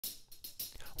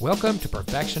Welcome to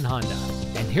Perfection Honda,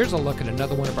 and here's a look at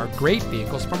another one of our great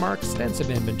vehicles from our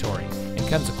extensive inventory, and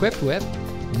comes equipped with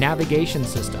navigation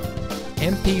system,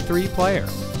 MP3 player,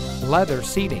 leather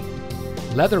seating,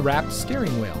 leather-wrapped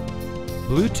steering wheel,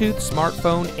 Bluetooth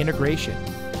smartphone integration,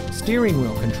 steering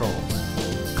wheel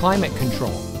controls, climate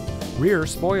control, rear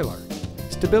spoiler,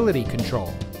 stability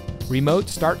control, remote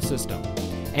start system,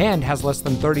 and has less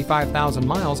than 35,000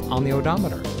 miles on the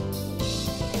odometer.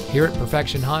 Here at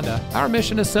Perfection Honda, our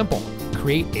mission is simple: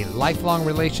 create a lifelong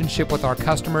relationship with our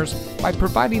customers by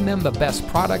providing them the best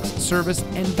products, service,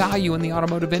 and value in the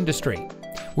automotive industry.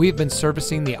 We have been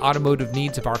servicing the automotive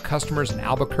needs of our customers in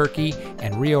Albuquerque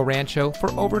and Rio Rancho for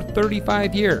over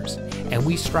 35 years, and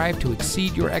we strive to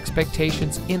exceed your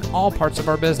expectations in all parts of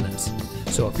our business.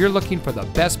 So if you're looking for the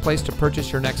best place to purchase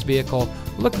your next vehicle,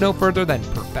 look no further than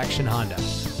Perfection Honda.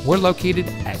 We're located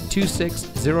at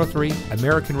 2603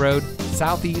 American Road,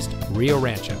 Southeast Rio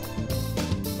Rancho.